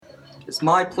It's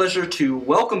my pleasure to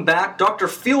welcome back Dr.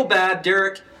 Feelbad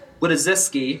Derek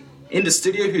Witaszewski into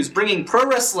studio, who's bringing pro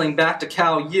wrestling back to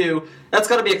Cal U. That's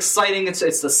got to be exciting. It's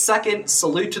the second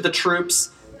Salute to the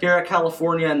Troops here at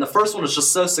California, and the first one was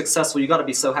just so successful. You got to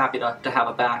be so happy to have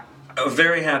it back.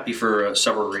 Very happy for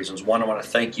several reasons. One, I want to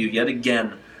thank you yet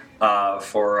again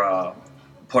for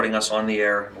putting us on the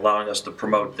air, allowing us to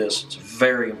promote this. It's a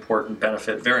very important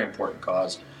benefit, very important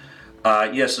cause.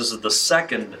 Yes, this is the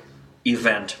second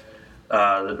event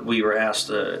that we were asked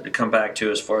to come back to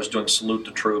as far as doing Salute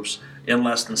the Troops in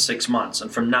less than 6 months.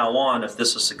 And from now on, if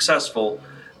this is successful,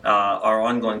 our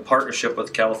ongoing partnership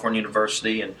with California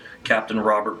University and Captain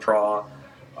Robert Praw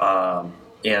and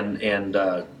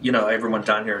everyone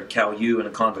down here at Cal U and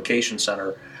the Convocation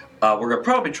Center, we're going to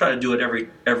probably try to do it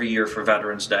every year for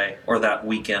Veterans Day or that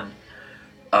weekend.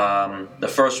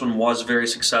 The first one was very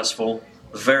successful,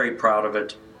 very proud of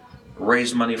it.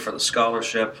 Raised money for the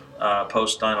scholarship,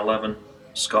 post 9/11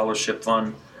 scholarship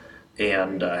fund,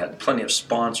 and had plenty of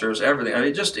sponsors, everything. I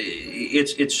mean,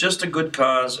 it's just a good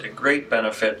cause, a great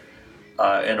benefit,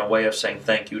 and a way of saying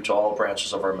thank you to all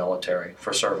branches of our military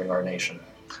for serving our nation.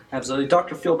 Absolutely.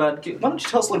 Dr. Feelbad, why don't you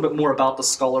tell us a little bit more about the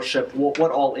scholarship, what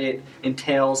all it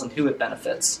entails, and who it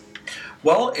benefits?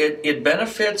 Well, it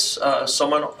benefits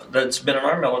someone that's been in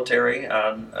our military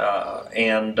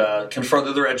and can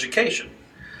further their education.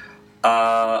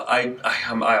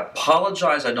 I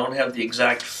apologize, I don't have the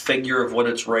exact figure of what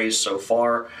it's raised so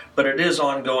far, but it is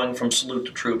ongoing from Salute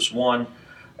to Troops 1.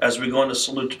 As we go into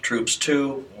Salute to Troops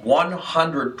 2,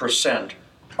 100%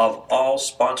 of all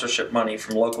sponsorship money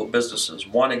from local businesses.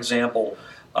 One example,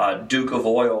 Duke of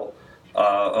Oil,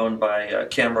 owned by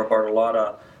Camera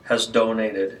Bartolotta, has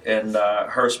donated, and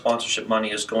her sponsorship money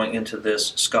is going into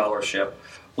this scholarship.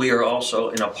 We are also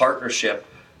in a partnership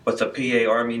with the PA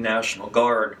Army National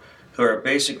Guard, who are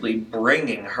basically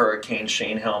bringing Hurricane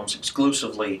Shane Helms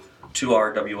exclusively to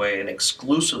RWA and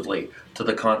exclusively to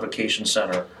the Convocation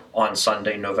Center on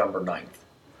Sunday, November 9th.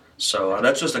 So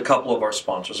that's just a couple of our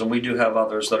sponsors, and we do have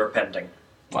others that are pending.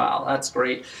 Wow, that's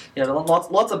great. Yeah,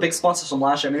 lots of big sponsors from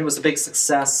last year. I mean, it was a big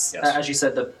success. Yes. As you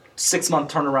said, the 6-month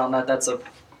turnaround, that's a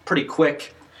pretty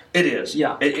quick. It is.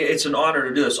 Yeah. It's an honor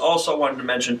to do this. Also, I wanted to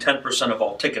mention 10% of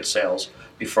all ticket sales,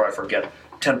 before I forget.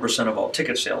 10% of all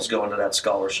ticket sales go into that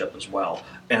scholarship as well,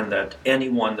 and that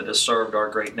anyone that has served our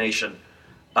great nation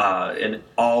in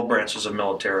all branches of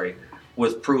military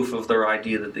with proof of their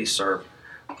ID that they served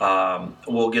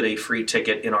will get a free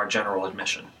ticket in our general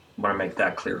admission. I want to make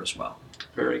that clear as well.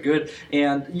 Very good.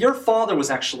 And your father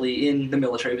was actually in the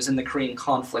military. He was in the Korean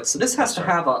conflict, so this has to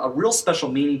have a real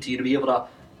special meaning to you to be able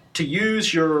to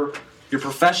use your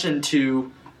profession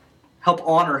to help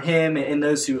honor him and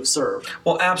those who have served.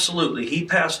 Well, absolutely. He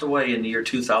passed away in the year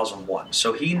 2001,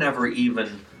 so he never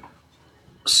even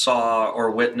saw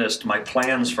or witnessed my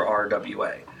plans for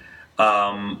RWA.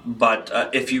 But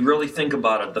if you really think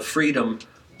about it, the freedom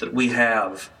that we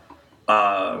have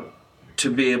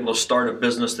to be able to start a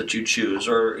business that you choose,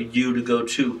 or you to go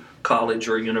to college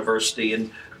or university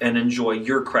and enjoy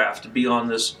your craft, to be on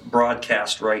this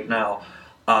broadcast right now,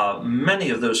 many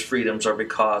of those freedoms are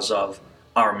because of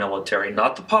our military,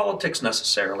 not the politics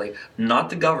necessarily, not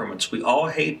the governments. We all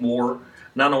hate war,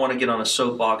 and I don't want to get on a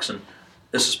soapbox, and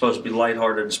this is supposed to be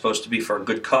lighthearted and supposed to be for a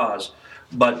good cause,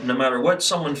 but no matter what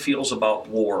someone feels about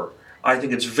war, I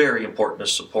think it's very important to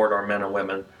support our men and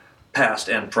women, past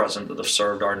and present, that have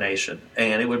served our nation.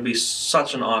 And it would be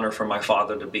such an honor for my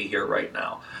father to be here right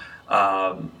now.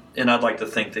 And I'd like to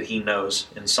think that he knows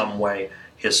in some way,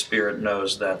 his spirit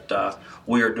knows that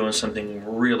we are doing something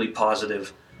really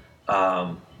positive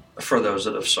for those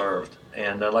that have served.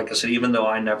 And like I said, even though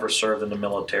I never served in the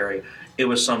military, it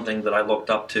was something that I looked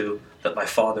up to, that my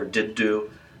father did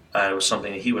do. It was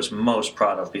something that he was most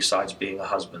proud of, besides being a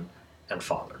husband and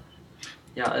father.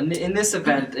 Yeah, and in this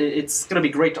event, it's going to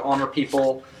be great to honor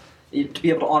people, to be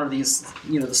able to honor these,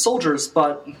 the soldiers.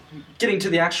 But getting to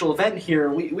the actual event here,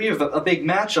 we have a big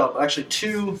matchup, actually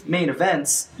 2 main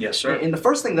events. Yes, sir. And the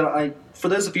first thing for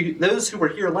those who were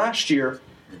here last year,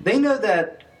 they know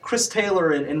that Chris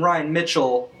Taylor and Ryan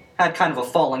Mitchell had kind of a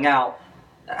falling out.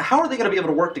 How are they going to be able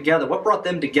to work together? What brought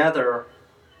them together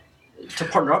to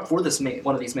partner up for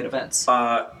one of these main events?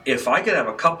 If I could have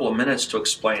a couple of minutes to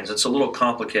explain, it's a little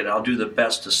complicated. I'll do the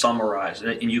best to summarize,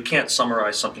 and you can't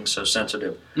summarize something so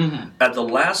sensitive. Mm-hmm. At the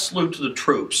last Salute to the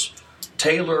Troops,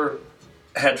 Taylor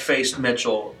had faced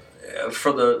Mitchell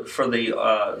for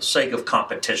the sake of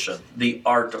competition, the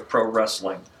art of pro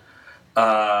wrestling.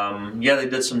 They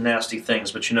did some nasty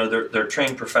things, but they're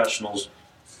trained professionals,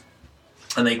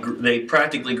 and they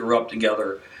practically grew up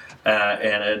together.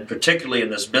 And particularly in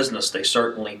this business, they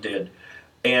certainly did.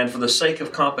 And for the sake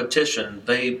of competition,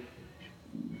 they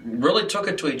really took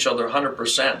it to each other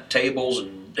 100%. Tables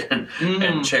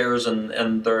and chairs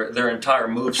and their entire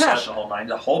moveset,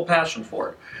 the whole passion for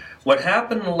it. What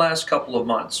happened in the last couple of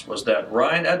months was that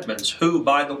Ryan Edmonds, who,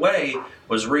 by the way,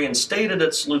 was reinstated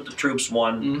at Salute the Troops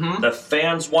 1, the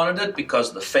fans wanted it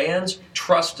because the fans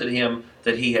trusted him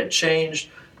that he had changed.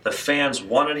 The fans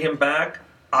wanted him back.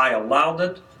 I allowed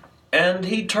it. And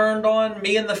he turned on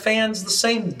me and the fans the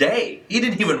same day. He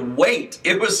didn't even wait.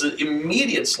 It was an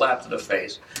immediate slap to the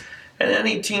face. And then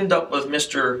he teamed up with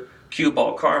Mr. Cue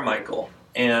Ball Carmichael.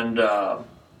 And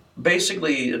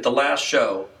basically, at the last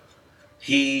show,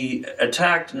 he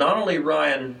attacked not only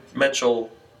Ryan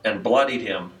Mitchell and bloodied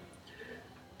him.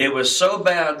 It was so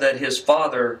bad that his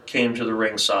father came to the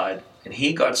ringside, and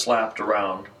he got slapped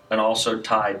around and also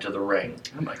tied to the ring.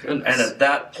 Oh, my goodness. And at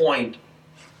that point,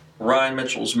 Ryan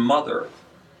Mitchell's mother,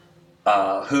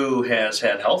 who has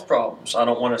had health problems, I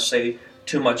don't want to say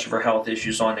too much of her health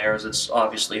issues on air, as it's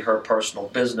obviously her personal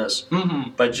business,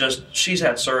 but just she's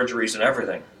had surgeries and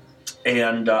everything.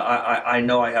 And I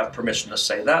know I have permission to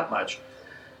say that much.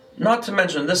 Not to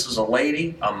mention, this is a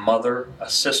lady, a mother, a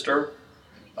sister,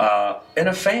 and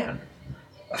a fan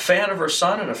of her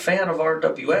son and a fan of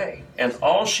RWA. And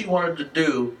all she wanted to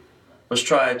do was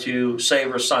try to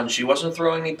save her son. She wasn't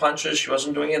throwing any punches. She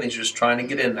wasn't doing anything. She was trying to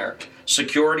get in there.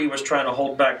 Security was trying to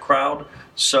hold back crowd.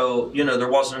 So, there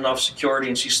wasn't enough security,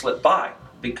 and she slipped by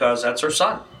because that's her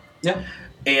son. Yeah.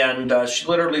 And she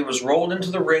literally was rolled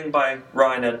into the ring by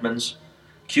Ryan Edmonds.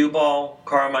 Cue Ball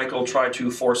Carmichael tried to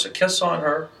force a kiss on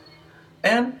her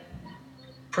and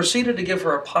proceeded to give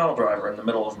her a pile driver in the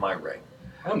middle of my ring.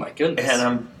 Oh, my goodness. And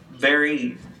I'm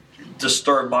very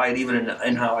disturbed by it, even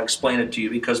in how I explain it to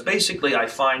you, because basically I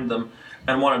fined them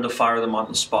and wanted to fire them on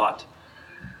the spot.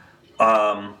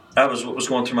 That was what was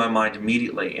going through my mind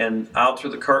immediately. And out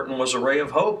through the curtain was a ray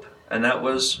of hope, and that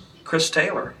was Chris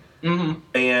Taylor.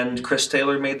 And Chris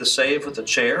Taylor made the save with a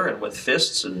chair and with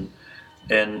fists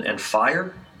and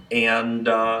fire, and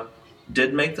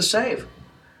did make the save.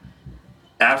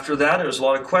 After that, there was a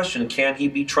lot of question. Can he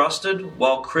be trusted?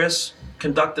 Well, Chris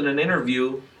conducted an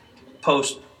interview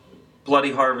post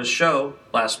Bloody Harvest show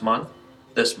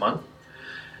this month,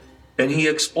 and he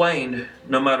explained,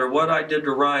 no matter what I did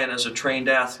to Ryan as a trained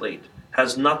athlete,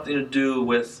 has nothing to do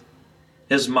with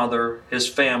his mother, his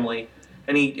family.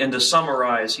 And to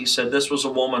summarize, he said, this was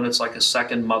a woman that's like a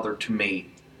second mother to me.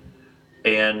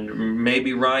 And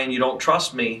maybe, Ryan, you don't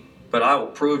trust me, but I will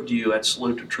prove to you at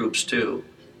Salute to Troops 2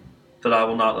 that I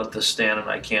will not let this stand and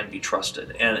I can be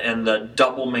trusted. And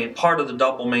the part of the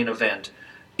double main event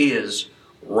is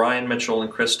Ryan Mitchell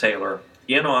and Chris Taylor,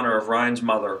 in honor of Ryan's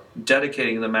mother,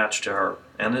 dedicating the match to her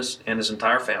and his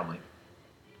entire family,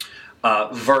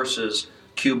 versus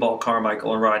Cue Ball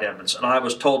Carmichael and Ryan Edmonds. And I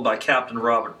was told by Captain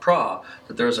Robert Praw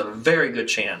that there's a very good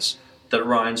chance that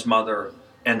Ryan's mother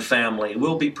and family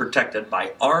will be protected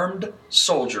by armed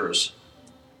soldiers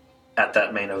at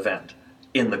that main event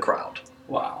in the crowd.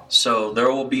 Wow. So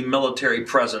there will be military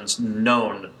presence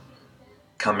known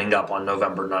coming up on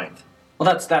November 9th.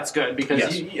 Well, that's good,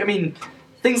 because, Yes.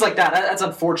 things like that's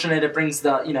unfortunate. It brings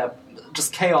the,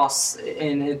 just chaos,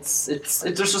 and it's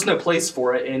there's just no place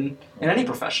for it in any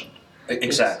profession.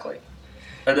 Exactly.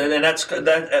 And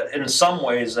that in some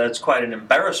ways, that's quite an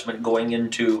embarrassment going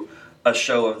into a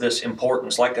show of this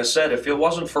importance. Like I said, if it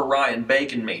wasn't for Ryan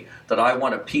begging me that I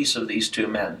want a piece of these two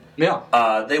men,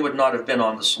 they would not have been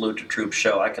on the Salute to Troops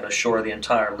show. I can assure the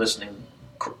entire listening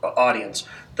audience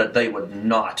that they would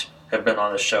not have been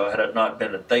on the show had it not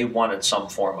been that they wanted some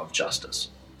form of justice.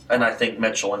 And I think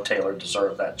Mitchell and Taylor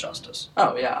deserve that justice.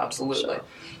 Oh, yeah, absolutely.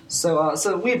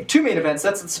 So we have two main events.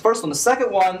 That's the first one. The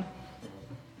second one,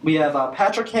 we have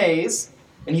Patrick Hayes,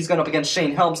 and he's going up against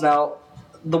Shane Helms. Now,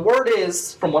 the word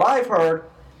is, from what I've heard,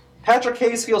 Patrick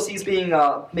Hayes feels he's being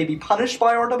maybe punished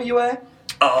by RWA.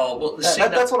 Oh, well, see,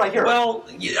 that's what I hear. Well,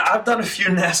 yeah, I've done a few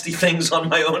nasty things on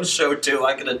my own show, too.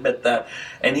 I can admit that.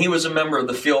 And he was a member of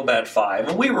the Feel Bad Five,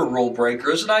 and we were rule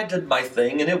breakers, and I did my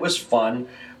thing, and it was fun.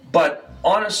 But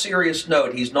on a serious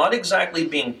note, he's not exactly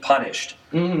being punished.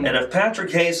 And if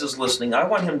Patrick Hayes is listening, I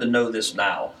want him to know this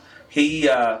now. He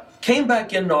came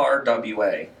back into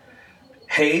RWA.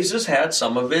 Hayes has had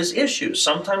some of his issues.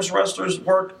 Sometimes wrestlers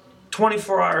work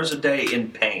 24 hours a day in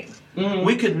pain.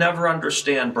 We could never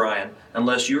understand, Brian,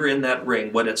 unless you're in that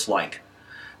ring, what it's like.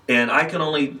 And I can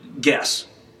only guess.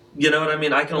 You know what I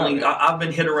mean? I've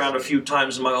been hit around a few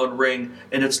times in my own ring,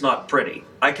 and it's not pretty.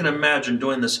 I can imagine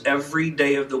doing this every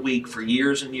day of the week for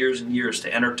years and years and years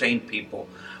to entertain people.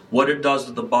 What it does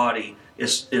to the body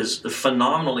is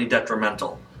phenomenally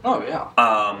detrimental. Oh,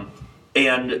 yeah.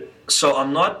 And So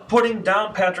I'm not putting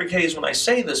down Patrick Hayes when I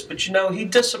say this, but he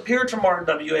disappeared from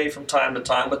RWA from time to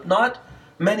time with not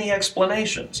many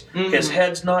explanations. Mm-hmm. His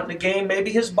head's not in the game,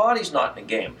 maybe his body's not in the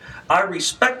game. I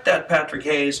respect that, Patrick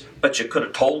Hayes, but you could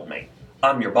have told me.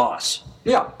 I'm your boss.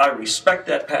 Yeah. I respect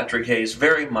that, Patrick Hayes,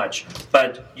 very much,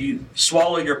 but you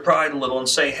swallow your pride a little and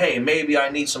say, hey, maybe I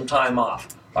need some time off.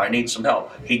 I need some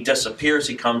help. He disappears,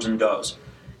 he comes and goes.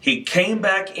 He came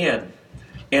back in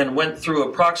and went through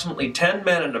approximately 10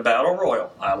 men in a battle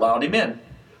royal. I allowed him in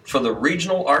for the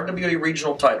regional RWA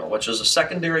regional title, which is a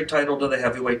secondary title to the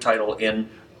heavyweight title in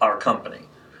our company.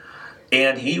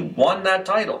 And he won that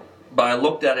title. But I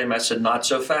looked at him, I said, not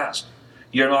so fast.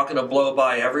 You're not going to blow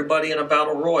by everybody in a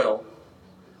battle royal.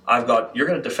 You're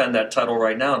going to defend that title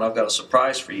right now, and I've got a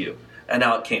surprise for you. And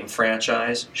out came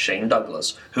franchise Shane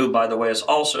Douglas, who, by the way, is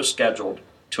also scheduled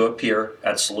to appear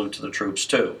at Salute to the Troops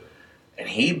 2. And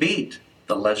he beat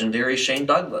the legendary Shane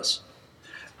Douglas.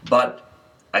 But,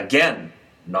 again,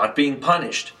 not being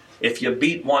punished. If you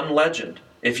beat one legend,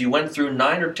 if you went through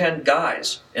 9 or 10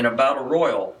 guys in a battle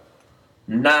royal,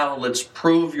 now let's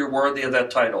prove you're worthy of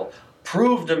that title.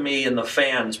 Prove to me and the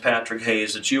fans, Patrick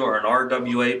Hayes, that you are an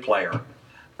RWA player.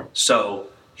 So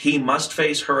he must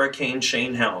face Hurricane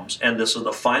Shane Helms, and this is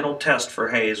the final test for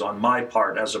Hayes on my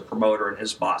part as a promoter and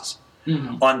his boss.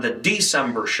 Mm-hmm. On the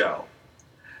December show,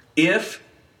 if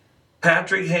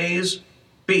Patrick Hayes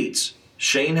beats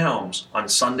Shane Helms on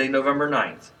Sunday, November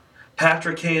 9th,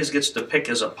 Patrick Hayes gets to pick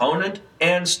his opponent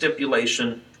and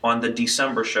stipulation on the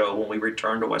December show when we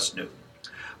return to West Newton.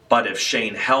 But if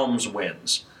Shane Helms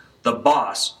wins, the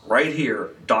boss, right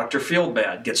here, Dr.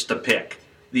 Feelbad, gets to pick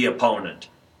the opponent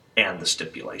and the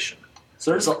stipulation.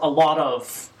 So there's a lot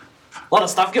of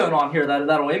stuff going on here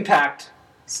that'll impact.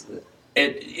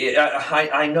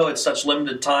 I know it's such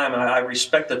limited time, and I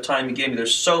respect the time you gave me.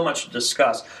 There's so much to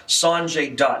discuss.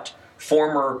 Sanjay Dutt,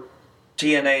 former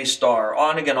TNA star,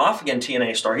 on again, off again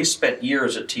TNA star. He spent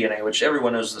years at TNA, which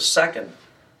everyone knows is the second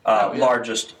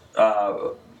largest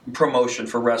promotion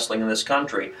for wrestling in this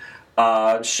country.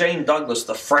 Shane Douglas,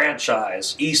 the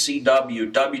franchise,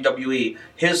 ECW, WWE,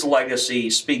 his legacy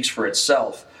speaks for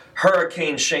itself.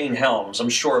 Hurricane Shane Helms, I'm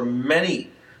sure many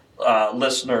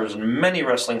listeners and many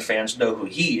wrestling fans know who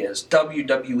he is.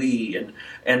 WWE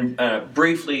and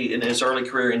briefly in his early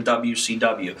career in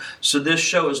WCW. So this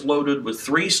show is loaded with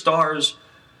 3 stars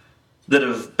that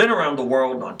have been around the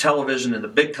world on television in the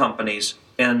big companies,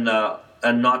 and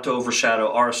not to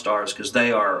overshadow our stars, because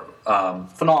they are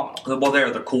phenomenal. Well, they are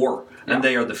the core, and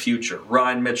they are the future.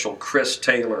 Ryan Mitchell, Chris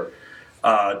Taylor,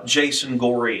 Jason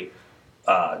Gorey,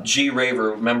 G.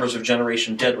 Raver, members of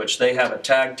Generation Dead, which they have a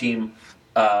tag team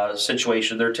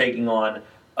situation. They're taking on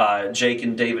Jake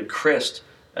and David Christ,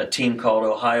 a team called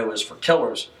Ohio is for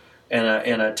Killers, in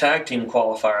a tag team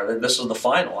qualifier. This is the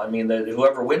final. I mean,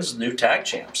 whoever wins the new tag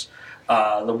champs.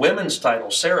 The women's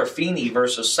title, Sarah Feeney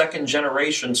versus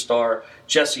second-generation star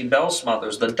Jessie Belle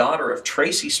Smothers, the daughter of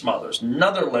Tracy Smothers,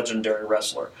 another legendary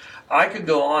wrestler. I could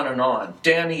go on and on.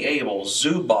 Danny Abel,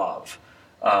 Zubov,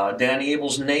 Danny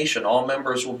Abel's Nation, all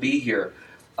members will be here.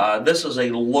 This is a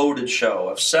loaded show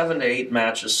of 7 to 8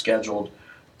 matches scheduled.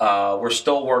 We're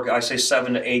still working, I say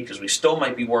 7 to 8 because we still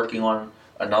might be working on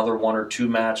another 1 or 2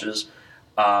 matches.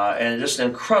 And just an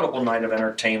incredible night of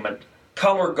entertainment.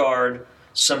 Color Guard,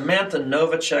 Samantha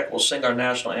Novacek will sing our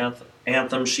national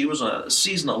anthem. She was a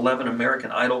season 11 American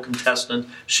Idol contestant.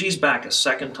 She's back a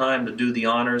second time to do the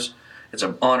honors. It's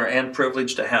an honor and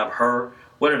privilege to have her.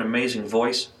 What an amazing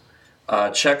voice.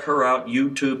 Check her out,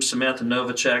 YouTube, Samantha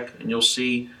Novacek, and you'll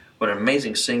see what an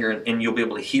amazing singer, and you'll be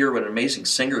able to hear what an amazing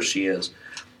singer she is.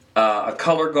 A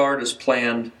color guard is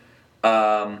planned.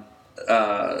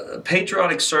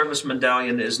 Patriotic Service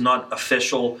Medallion is not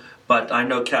official, but I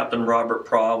know Captain Robert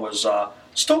Praw was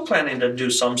still planning to do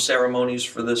some ceremonies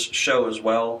for this show as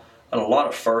well, and a lot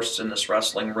of firsts in this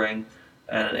wrestling ring.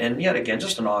 And yet again,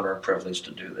 just an honor and privilege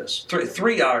to do this.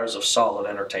 3 hours of solid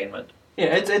entertainment.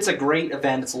 Yeah, it's a great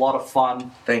event. It's a lot of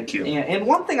fun. Thank you. And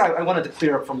one thing I wanted to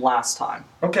clear up from last time.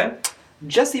 Okay.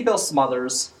 Jessie Belle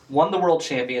Smothers won the World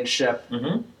Championship.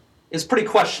 Mm-hmm. It's pretty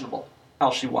questionable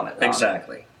how she won it.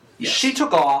 Exactly. Yes. She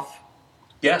took off.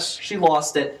 Yes. She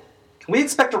lost it. Can we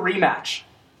expect a rematch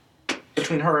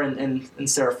between her and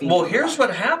Seraphine? Well, here's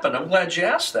what happened. I'm glad you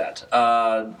asked that.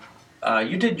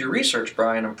 You did your research,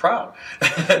 Brian. I'm proud.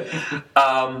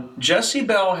 Jessie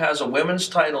Belle has a women's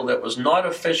title that was not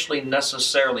officially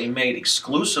necessarily made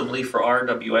exclusively for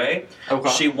RWA. Okay.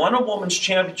 She won a women's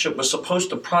championship, was supposed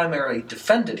to primarily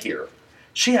defend it here.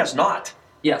 She has not.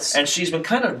 Yes. And she's been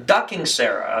kind of ducking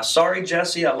Sarah. Sorry,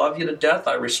 Jessie, I love you to death.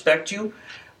 I respect you.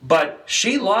 But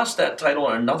she lost that title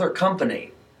in another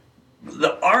company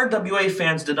The RWA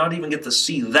fans did not even get to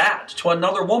see that to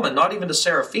another woman, not even to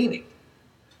Serafini.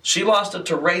 She lost it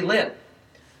to Ray Lynn.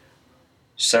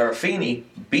 Serafini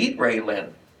beat Ray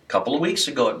Lynn a couple of weeks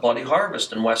ago at Bloody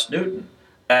Harvest in West Newton.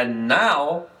 And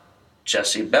now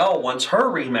Jessie Bell wants her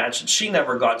rematch that she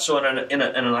never got. So in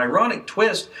an ironic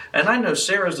twist, and I know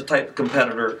Sarah's the type of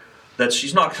competitor that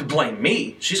she's not going to blame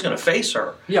me. She's going to face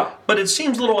her. Yeah. But it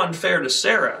seems a little unfair to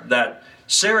Sarah that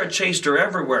Sarah chased her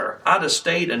everywhere, out of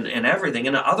state and everything,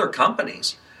 in other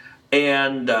companies,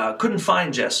 and couldn't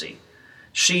find Jessie.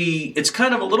 It's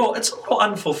a little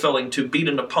unfulfilling to beat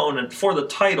an opponent for the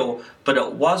title, but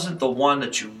it wasn't the one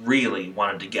that you really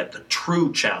wanted to get, the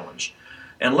true challenge.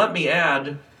 And let me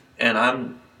add, and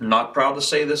I'm not proud to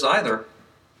say this either,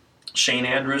 Shane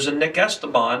Andrews and Nick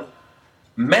Esteban,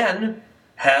 men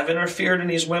have interfered in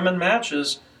these women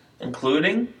matches,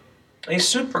 including a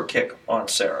super kick on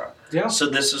Sarah. Yeah. So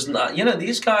this is not,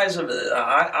 these guys,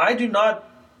 I do not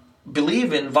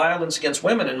believe in violence against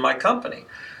women in my company.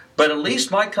 But at least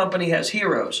my company has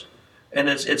heroes, and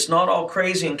it's not all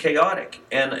crazy and chaotic.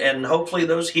 And hopefully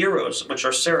those heroes, which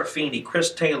are Serafini,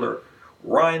 Chris Taylor,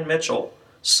 Ryan Mitchell,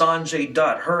 Sanjay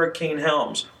Dutt, Hurricane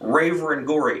Helms, Raver and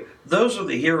Gory, those are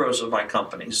the heroes of my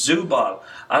company. Zubov,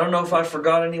 I don't know if I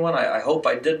forgot anyone. I hope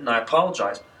I didn't. I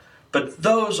apologize. But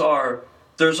there's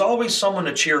always someone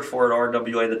to cheer for at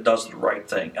RWA that does the right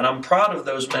thing. And I'm proud of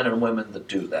those men and women that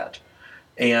do that.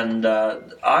 And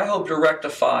I hope to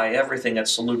rectify everything at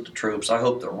Salute the Troops. I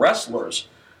hope the wrestlers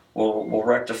will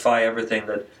rectify everything,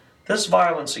 that this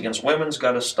violence against women's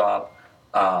got to stop,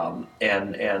 and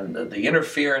the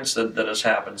interference that has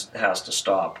happened has to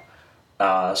stop.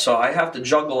 So I have to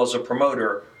juggle as a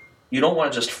promoter. You don't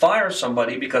want to just fire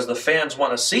somebody because the fans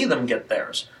want to see them get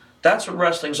theirs. That's what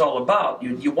wrestling's all about.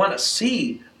 You want to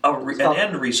see an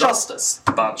end result. Justice.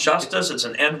 About justice. It's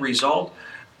an end result.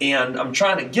 And I'm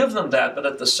trying to give them that, but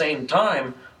at the same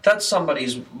time, that's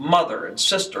somebody's mother and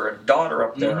sister and daughter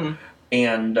up there. Mm-hmm.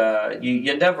 And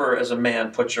you never, as a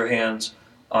man, put your hands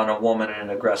on a woman in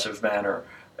an aggressive manner.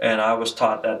 And I was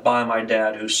taught that by my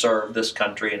dad, who served this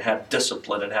country and had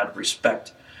discipline and had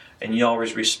respect. And you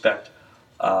always respect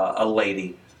a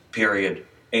lady, period.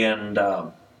 And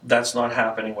that's not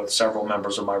happening with several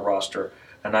members of my roster.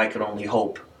 And I can only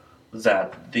hope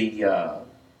that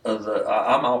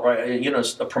I'm outright,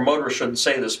 a promoter shouldn't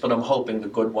say this, but I'm hoping the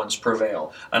good ones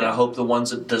prevail. And I hope the ones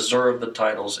that deserve the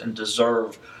titles and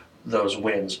deserve those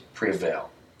wins prevail.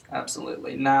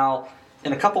 Absolutely. Now,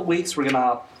 in a couple weeks, we're going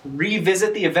to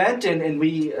revisit the event, and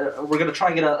we're going to try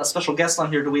and get a special guest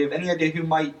on here. Do we have any idea who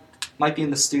might be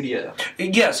in the studio?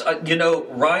 Yes.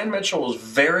 Ryan Mitchell was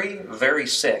very, very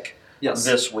sick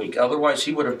this week. Otherwise,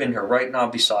 he would have been here right now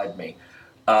beside me.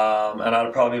 And I'd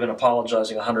have probably been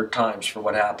apologizing 100 times for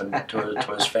what happened to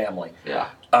his family. Yeah.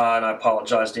 And I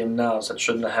apologize to him now, as it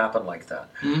shouldn't have happened like that.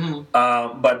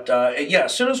 Mm-hmm. But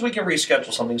as soon as we can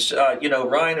reschedule something,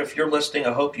 Ryan, if you're listening,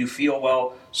 I hope you feel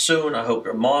well soon. I hope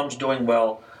your mom's doing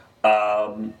well.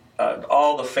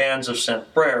 All the fans have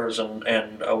sent prayers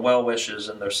and well wishes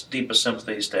and their deepest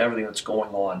sympathies to everything that's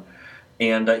going on.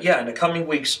 And in the coming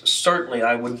weeks, certainly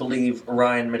I would believe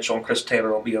Ryan Mitchell and Chris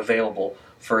Taylor will be available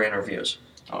for interviews.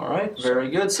 All right, very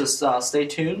good. So stay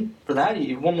tuned for that.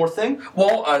 You have one more thing?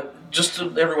 Well, just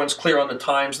so everyone's clear on the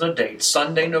times and the dates,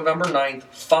 Sunday, November 9th,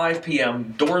 5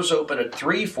 p.m., doors open at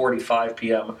 3:45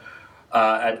 p.m.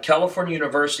 At California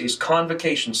University's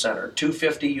Convocation Center,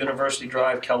 250 University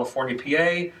Drive, California,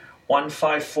 PA,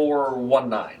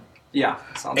 15419. Yeah,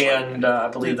 sounds right. And I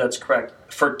believe that's correct.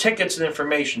 For tickets and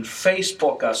information,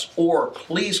 Facebook us or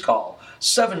please call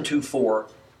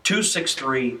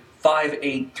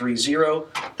 724-263-5830.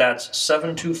 That's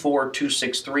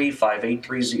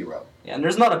 724-263-5830. Yeah, and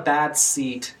there's not a bad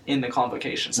seat in the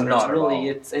Convocation Center. Not it's really,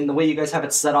 at all. It's in the way you guys have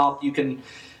it set up. You can,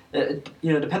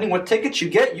 depending what tickets you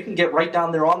can get right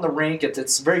down there on the rink.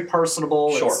 It's very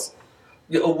personable. Sure.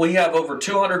 We have over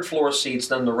 200 floor seats,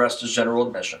 then the rest is general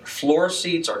admission. Floor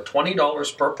seats are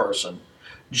 $20 per person.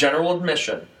 General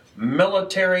admission,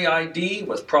 military ID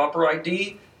with proper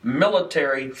ID,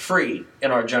 military free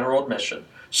in our general admission.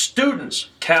 Students,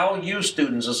 Cal U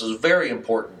students, this is very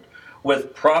important,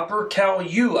 with proper Cal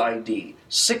U ID,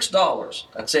 $6.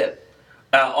 That's it.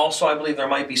 Also, I believe there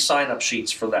might be sign-up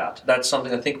sheets for that. That's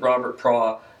something I think Robert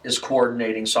Praw is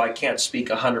coordinating, so I can't speak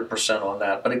 100% on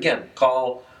that. But again,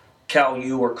 call Cal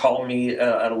U or call me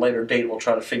at a later date. We'll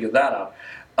try to figure that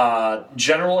out.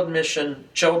 General admission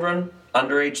children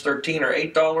under age 13 are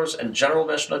 $8, and general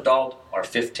admission adult are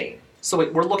 $15. So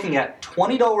wait, we're looking at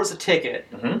 $20 a ticket,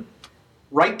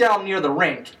 right down near the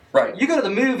rink. Right. You go to the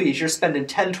movies, you're spending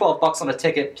 $10, $12 on a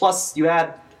ticket, plus you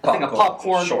add a thing of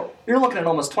popcorn. Sure. You're looking at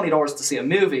almost $20 to see a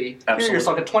movie. Absolutely. Here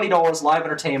you're talking $20 live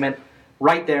entertainment,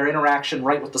 right there, interaction,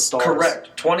 right with the stars.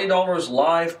 Correct. $20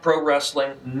 live pro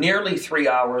wrestling, nearly 3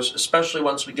 hours, especially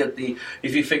once we get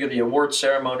if you figure the award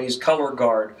ceremonies, color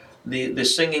guard, the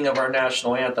singing of our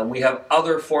national anthem. We have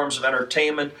other forms of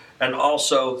entertainment and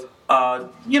also,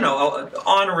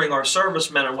 honoring our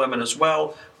servicemen and women as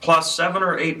well, plus 7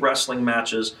 or 8 wrestling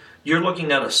matches. You're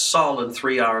looking at a solid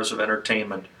 3 hours of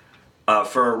entertainment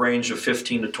for a range of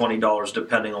 $15 to $20,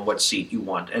 depending on what seat you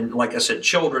want. And like I said,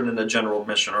 children in the general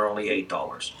admission are only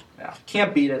 $8. Yeah,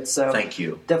 can't beat it. So thank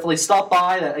you. Definitely stop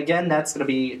by. Again, that's going to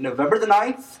be November the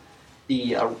 9th.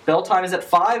 The bell time is at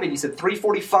 5, and you said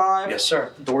 3:45. Yes,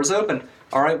 sir. The door's open.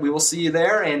 All right, we will see you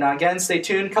there. And again, stay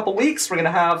tuned. A couple weeks, we're going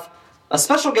to have a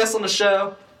special guest on the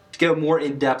show to go more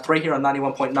in depth right here on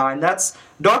 91.9. That's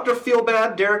Dr.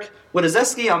 Feelbad, Derek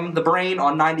Witaszewski. I'm the brain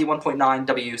on 91.9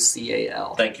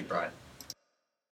 WCAL. Thank you, Brian.